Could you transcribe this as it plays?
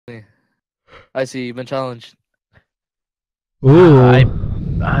I see you've been challenged. Ooh.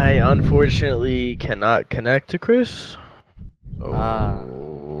 I unfortunately cannot connect to Chris. Ah.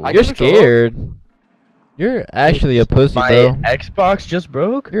 Oh. I You're can control. scared. You're actually a pussy, My bro. Xbox just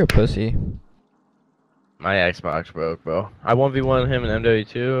broke? You're a pussy. My Xbox broke, bro. I 1v1 him in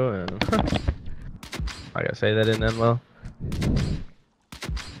MW2 and I gotta say that didn't end well.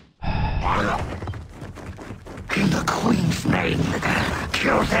 In the Queen's name,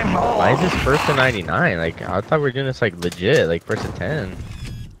 kill them all. Why is this first to 99? Like, I thought we were doing this like legit, like first to 10.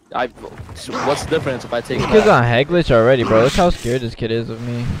 What's the difference if I take This it kid's back? on head glitch already, bro. Look how scared this kid is of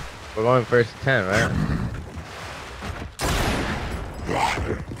me. We're going first to 10, right?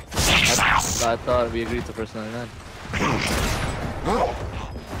 I thought we agreed to first 99.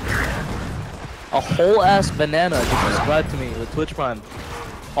 A whole ass banana just subscribed to me with Twitch Prime.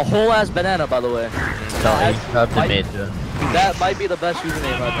 A whole ass banana, by the way. That might be the best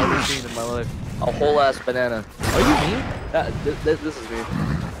username I've ever seen in my life. A whole ass banana. Are you me? This is me.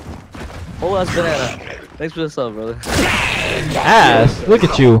 Whole ass banana. Thanks for the sub, brother. Ass. Look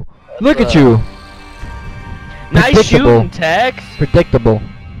at you. Look at you. Nice shooting, Tex. Predictable.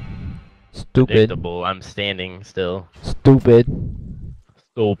 Stupid. Predictable. I'm standing still. Stupid.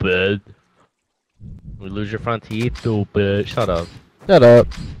 Stupid. We lose your front teeth. Stupid. Shut up. Shut up.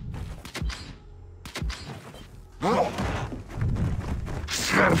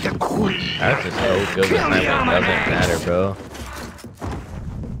 Serve the Queen. That's just so good. This night doesn't matter, bro.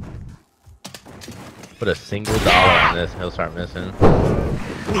 Put a single dollar on this, he'll start missing.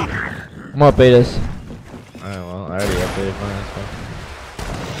 I'm gonna pay this. Alright, well, I already updated mine, so.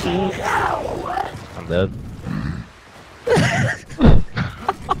 I'm dead.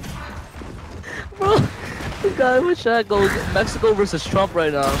 Bro, this guy wish I go Mexico versus Trump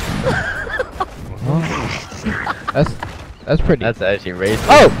right now. That's pretty. That's actually racist.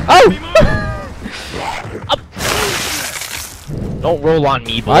 Oh! Don't roll on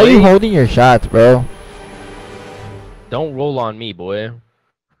me, boy. Why are you holding your shots, bro? Don't roll on me, boy.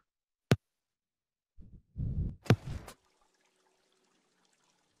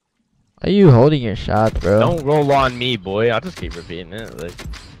 Why are you holding your shots, bro? Don't roll on me, boy. I'll just keep repeating it. Like.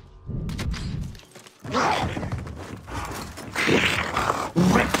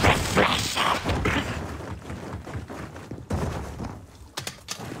 Rip the flesh out.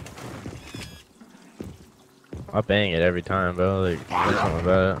 I bang it every time, bro. Like, there's something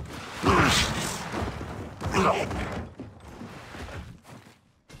about it.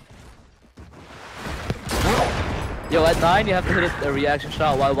 Yo, at 9 you have to hit a reaction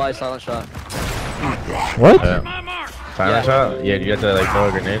shot, YY silent shot. What? Silent shot? Yeah, you have to like throw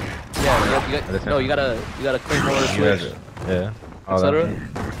a grenade. Yeah, you gotta claim more switch, Yeah. etc.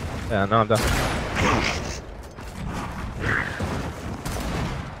 Yeah, no, I'm done.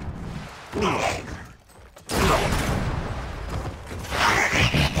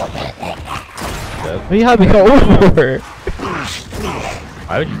 What you have me over?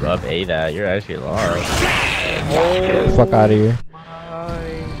 Why would you up A that? You're actually lost. Get the fuck out of here.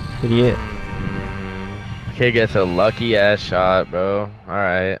 Idiot. Kid gets a lucky ass shot, bro.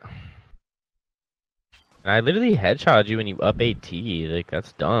 Alright. I literally headshot you when you up AT. Like,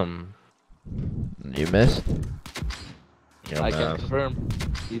 that's dumb. You missed? You're I a can mess. confirm.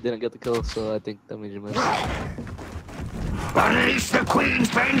 You didn't get the kill, so I think that means you missed. Unleash the Queen's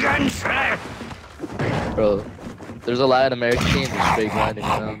vengeance. Bro, there's a Latin American team that's straight grinding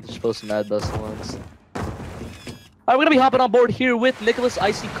around. They're supposed to mad best ones. Alright, we're gonna be hopping on board here with Nicholas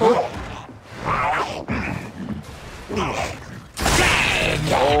Icy Coat.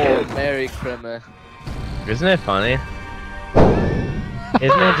 Oh, Merry Christmas. Isn't it funny?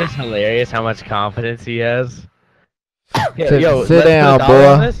 Isn't it just hilarious how much confidence he has? Sit down,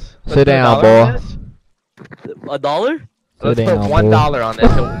 boy. Sit down, boy. $1? Let's Sit put down, $1 boy. on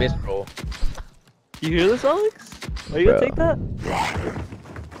this, don't misroll. You hear this, Alex? Are you gonna take that?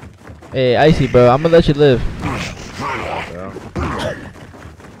 Hey, Icy, bro. I'm gonna let you live.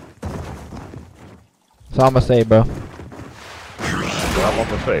 That's all I'm gonna say, bro. I'm on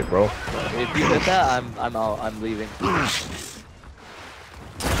the say, bro. If you hit that, I'm out. I'm leaving.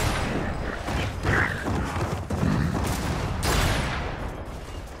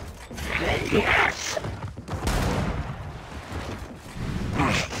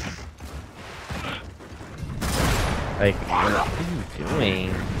 Like, what are you doing?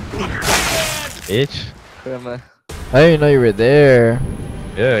 Bitch. Christmas. I didn't even know you were there.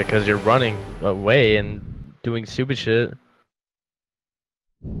 Yeah, because you're running away and doing stupid shit.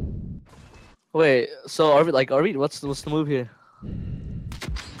 Wait, so are we what's the move here?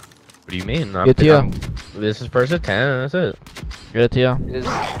 What do you mean? Get to you. This is first at 10, that's it. Get it to you. Is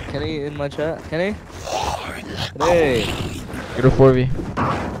Kenny in my chat? Kenny? Hey! Get a 4v.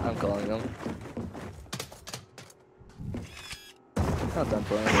 I'm calling him. Not done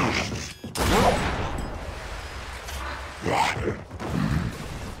playing.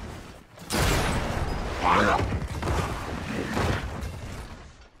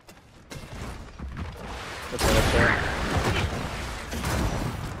 What's that?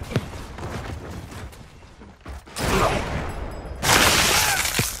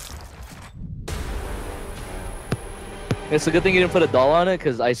 It's a good thing you didn't put a doll on it,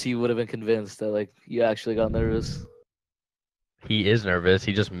 because Icy would have been convinced that like you actually got nervous. He is nervous.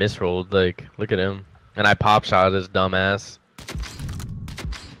 He just misrolled. Like, look at him. And I pop shot his dumb ass.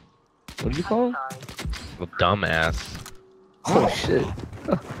 What did you call him? Well, dumb ass. Oh shit.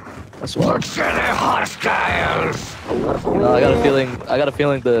 That's wild. Hostiles! No, I got a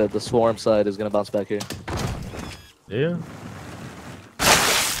feeling the swarm side is gonna bounce back here. Yeah.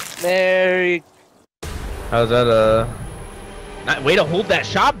 Mary. How's that? Way to hold that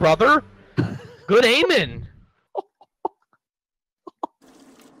shot, brother. Good aiming.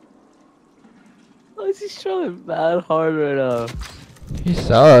 Why is he trying mad hard right now? He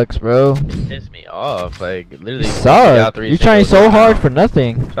sucks, bro. It pissed me off. Like, literally. He sucks. You're trying so hard for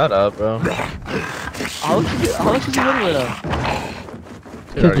nothing. Shut up, bro. How much is he winning right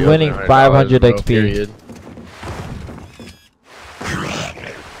now? He's winning 500 XP. Period.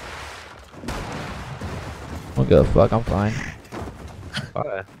 I don't give a fuck. I'm fine.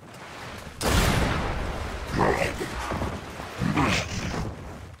 Bye.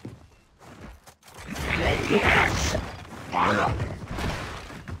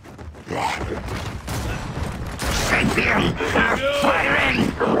 Champion! Firing!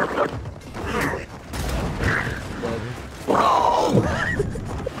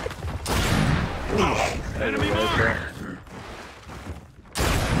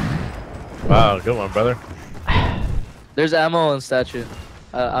 Wow, good one, brother. There's ammo on statue.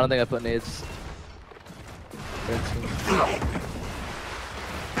 I don't think I put nades.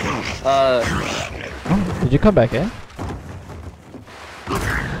 Did you come back in?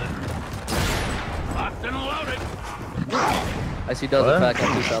 I see doesn't pack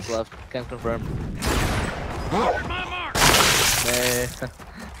on 2 shots left. Can't confirm. Hey.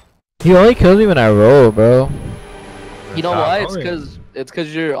 He only kills me when I roll, bro. You know why? It's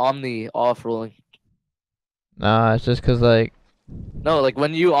cause you're Omni off rolling. Nah, it's just cause like No, like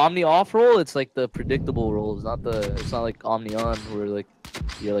when you Omni off roll, it's like the predictable rolls, it's not like Omni on where like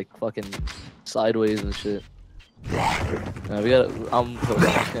you're like fucking sideways and shit. We got. I'm.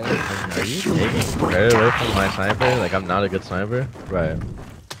 Are you taking credit away from my sniper? Like, I'm not a good sniper. Right.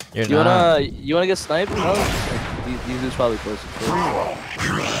 you're You not. wanna get sniped? No. Like, these dudes probably closer to it.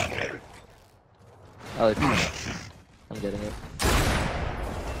 I like. I'm getting it.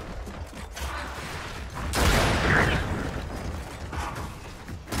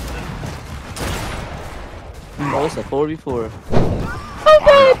 Oh, it's a 4v4.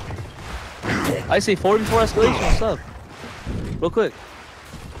 I see 4v4 escalation. What's up? Real quick.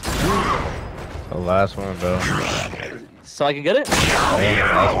 The last one, bro. So I can get it? Hey, the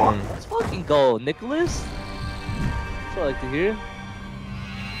last one. Let's fucking go, Nicholas. That's what I like to hear.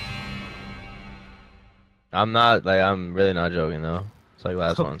 I'm not, like, I'm really not joking, though. It's like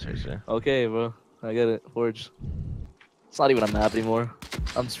last one, seriously. Okay, bro. I get it. Forge. It's not even a map anymore.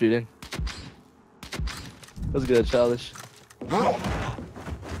 I'm speeding. That's good, childish.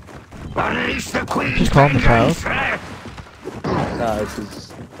 Unleash the queen! Just call him a child. Nah, this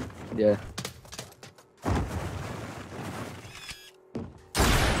is. Yeah.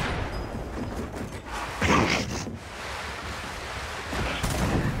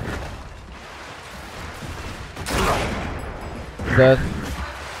 Dead.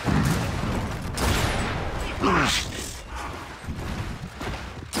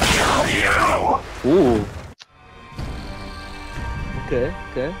 Ooh. Okay,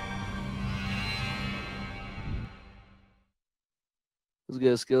 okay. Let's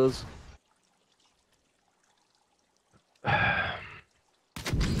get skills. I'm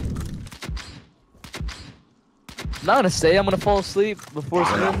not gonna say I'm gonna fall asleep before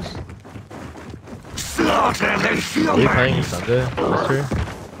scrims. Slaughter the Are you human! playing Sunday, sister?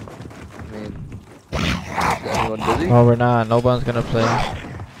 I mean, is anyone busy? Oh, we're not. No one's gonna play.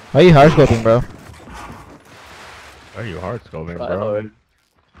 Why are you hard scoping, bro? Are you hard scoping, I know, bro? right?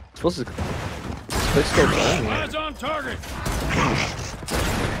 It's supposed to. Quick scopes only. Eyes on target.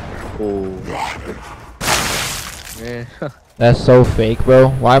 Oh. Yeah. That's so fake, bro.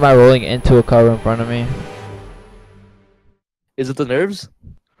 Why am I rolling into a cover in front of me? Is it the nerves?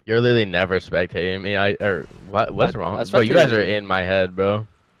 You're literally never spectating me. What's wrong? I Bro, you guys spectated are you. in my head, bro.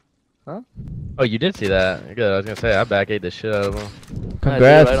 Huh? Oh, you did see that. Good. I was gonna say I back ate the shit out of him.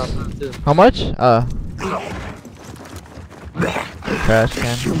 Congrats. Right on time, too. How much? Trash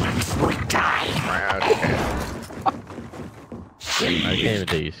can. I can't even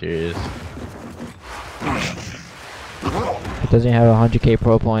take you serious. It doesn't have 100k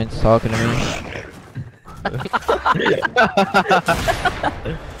pro points talking to me.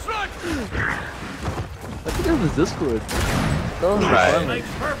 I think it was Discord. That was Right.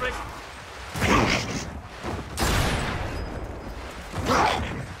 Perfect.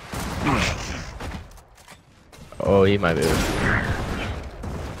 Oh, he might be.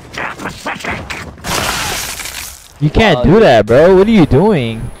 You can't do that, bro. What are you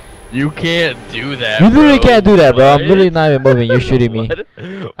doing? You can't do that. You literally bro. can't do that, bro. I'm What? literally not even moving. You're shooting me. What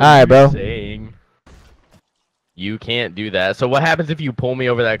Alright, bro. Saying? You can't do that. So what happens if you pull me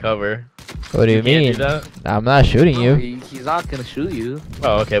over that cover? What do you can't mean? do that? I'm not shooting you. He's not gonna shoot you.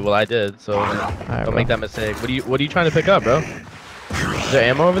 Oh, okay. Well, I did. So Alright, don't make that mistake. What are you trying to pick up, bro? Is there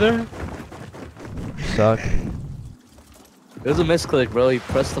ammo over there? Suck. It was a misclick, bro. He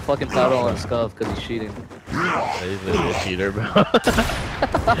pressed the fucking paddle on his scuff because he's cheating. He's literally a cheater, bro.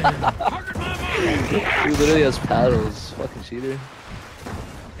 He literally has paddles. Fucking cheater.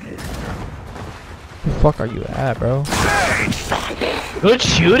 The fuck are you at, bro? Good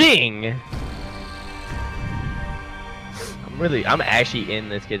shooting. I'm actually in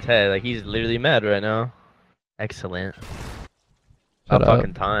this kid's head. Like he's literally mad right now. Excellent. Shut About up.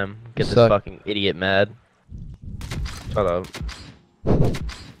 fucking time. Get this Suck. fucking idiot mad. Shut up.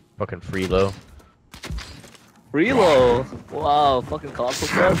 Fucking freelo. Relo! Wow, fucking console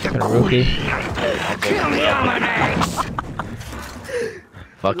club. Fucking rookie.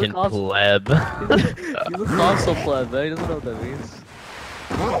 Fucking console- pleb. He's a console pleb, man. He doesn't know what that means.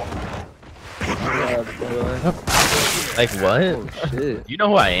 Yeah, by the way. Like what? Oh shit. You know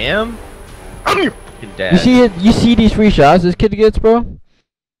who I am? I'm your fucking dad. You see it? You see these free shots this kid gets, bro?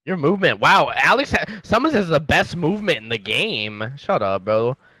 Your movement. Wow, Alex. Someone has the best movement in the game. Shut up,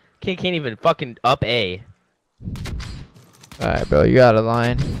 bro. Can't even fucking up A. Alright, bro. You're out of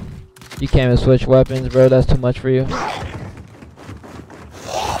line. You can't even switch weapons, bro. That's too much for you.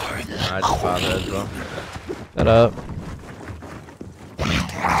 I just found that, bro. Shut up.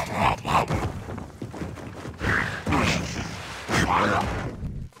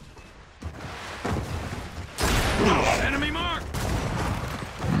 Enemy mark.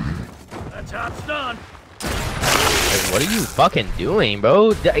 The job's done. Like, what are you fucking doing,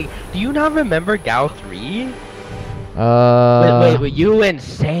 bro? Do you not remember Gal 3? Wait, you and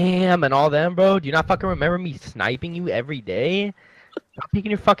Sam and all them, bro? Do you not fucking remember me sniping you every day? Stop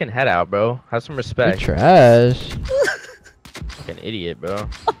peeking your fucking head out, bro. Have some You're respect. trash. Fucking idiot, bro.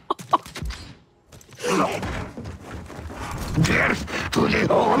 Death to the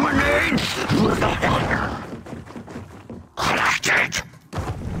Hominids! Collected!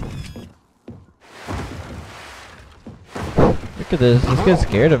 Look at this. This kid's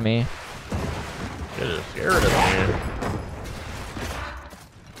scared of me. You're just scared of me.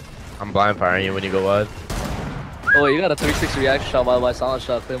 I'm blind firing you when you go wide. Oh, wait, you got a 360 reaction shot by silent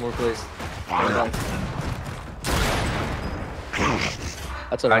shot. Claymore place.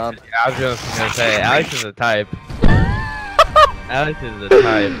 That's what I'm. I was just gonna say, Alex is a type. Alex is a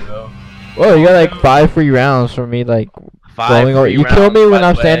type, bro. Whoa, you got like 5 free rounds from me, like going over. free You killed me rounds, when by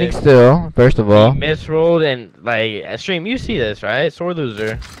I'm the standing way. still. First of all. He misrolled and like stream. You see this, right? Sore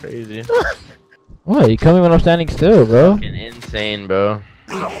loser. Crazy. What? You killed me when I'm standing still, bro. Fucking insane, bro.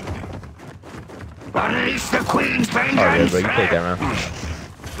 Unleash the Queen's Oh yeah, vengeance! bro. You take that, man.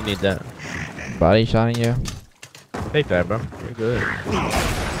 You need that. Body shotting you. Take that, bro. You're good.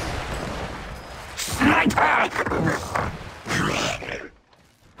 Sniper!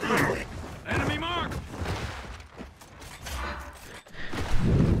 Enemy mark!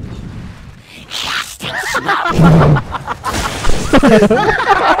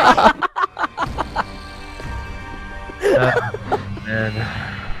 Man,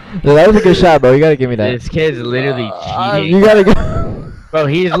 Yeah, that was a good shot, bro. You gotta give me that. this kid's literally cheating. You gotta go. Bro,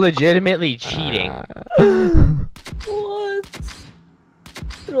 he's legitimately cheating. What?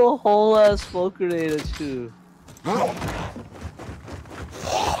 Threw a whole ass smoke grenade at you.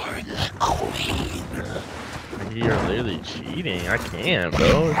 You're literally cheating. I can't,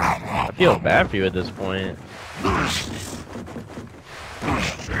 bro. I feel bad for you at this point.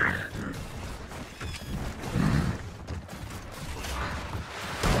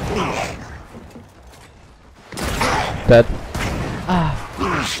 Dead.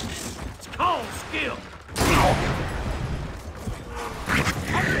 It's called skill!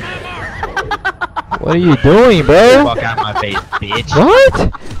 What are you doing, bro? Fuck out my face, bitch.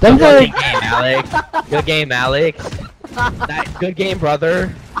 What? That's Good like. game, Alex. Good game, Alex. Good game,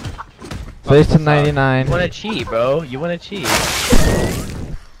 brother. Place to 99. You wanna cheat, bro? You wanna cheat?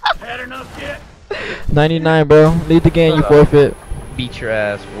 Had enough yet? 99, bro. Leave the game, you forfeit. Beat your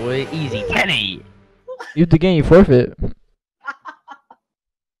ass, boy. Easy. 10-8. Leave the game, you forfeit.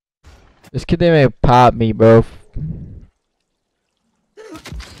 This kid, they may pop me, bro.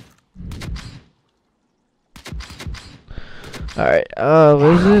 Alright,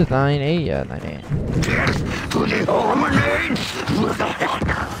 what is this? 9-8? Yeah, 9-8.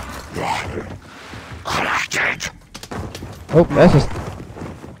 Oh, that's just.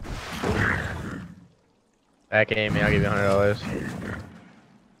 Back game, me. I'll give you $100.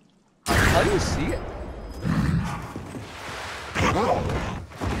 How do you see it?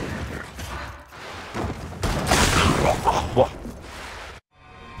 What?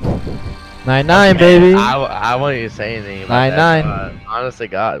 9-9, baby. I won't even say anything about 9-9. that. Honestly,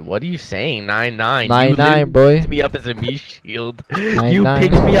 God, what are you saying? 9-9. 9-9, boy. Picked me up as a me shield. 9-9. You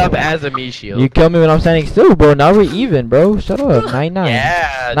picked me up as a me shield. You kill me when I'm standing still, bro. Now we're even, bro. Shut up. 9-9.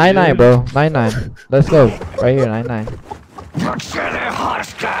 Yeah, 9-9, dude. bro. 9-9. Let's go. Right here, 9-9.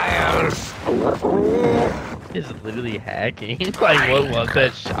 Hostiles! Is literally hacking. Like, what was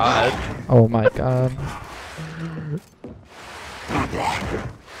that shot? Oh my god.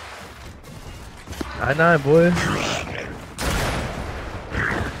 9-9, boy.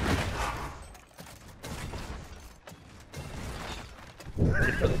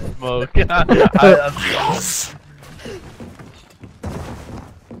 Smoke.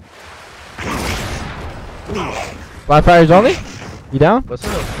 Live fires only? You down? What's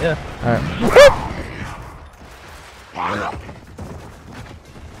up? Yeah. Alright.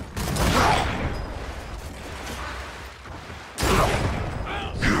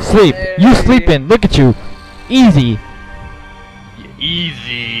 Sleep. You sleeping. Look at you. Easy.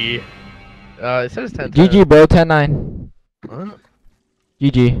 Easy. It says 10. GG, bro. 10-9. What?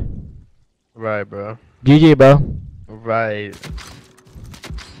 GG. Right, bro. GG, bro. Right.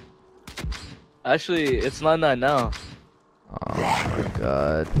 Actually, it's 9-9 now. Oh my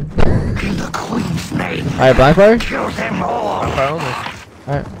god. In the Queen's name, Alright, blind fire? kill them all!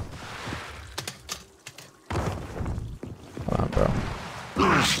 Alright. Hold on, bro.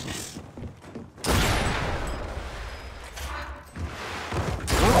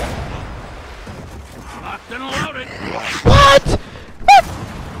 Locked and loaded! What?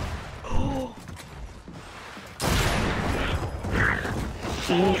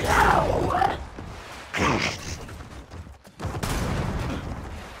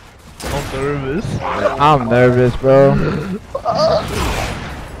 I'm nervous. I'm nervous, bro.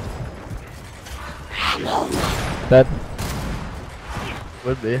 Dead.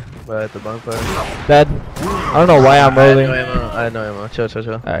 Would be, but at the bonfire. Dead. I don't know why I'm rolling. I know ammo. Chill.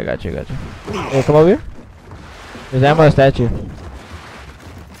 Alright, got you. Hey, come over here. There's ammo at statue.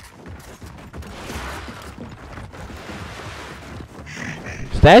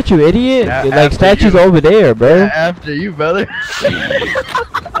 Statue, idiot! Yeah, Like, after statue's you. over there, bro. After you, brother.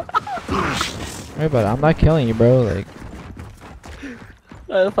 Hey, but I'm not killing you, bro. Like,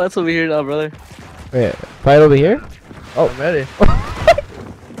 Alright, the fight's over here now, brother. wait, fight over here? Oh, I'm ready.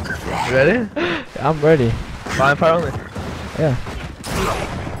 You ready? I'm ready. Bonfire only. Yeah.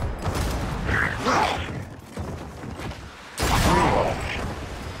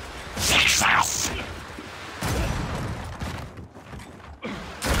 Success!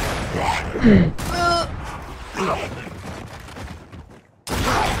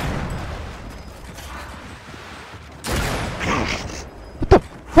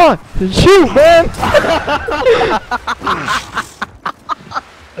 Fuck! Shoot, man!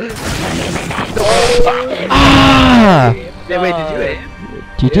 Ah! Wait, did you aim?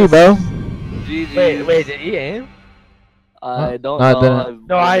 GG, bro. GG. Wait, did he aim? I don't No, I know. didn't. I've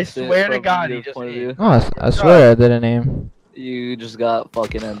No, I witnessed it swear to from God, your he just point of aimed. view. Oh, I swear I didn't aim. You just got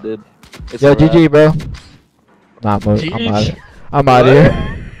fucking ended. It's Yo, a wrap. GG, bro. Nah, I'm out. GG. I'm out of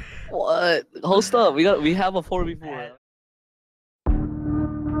here. What? Host up. We have a 4v4.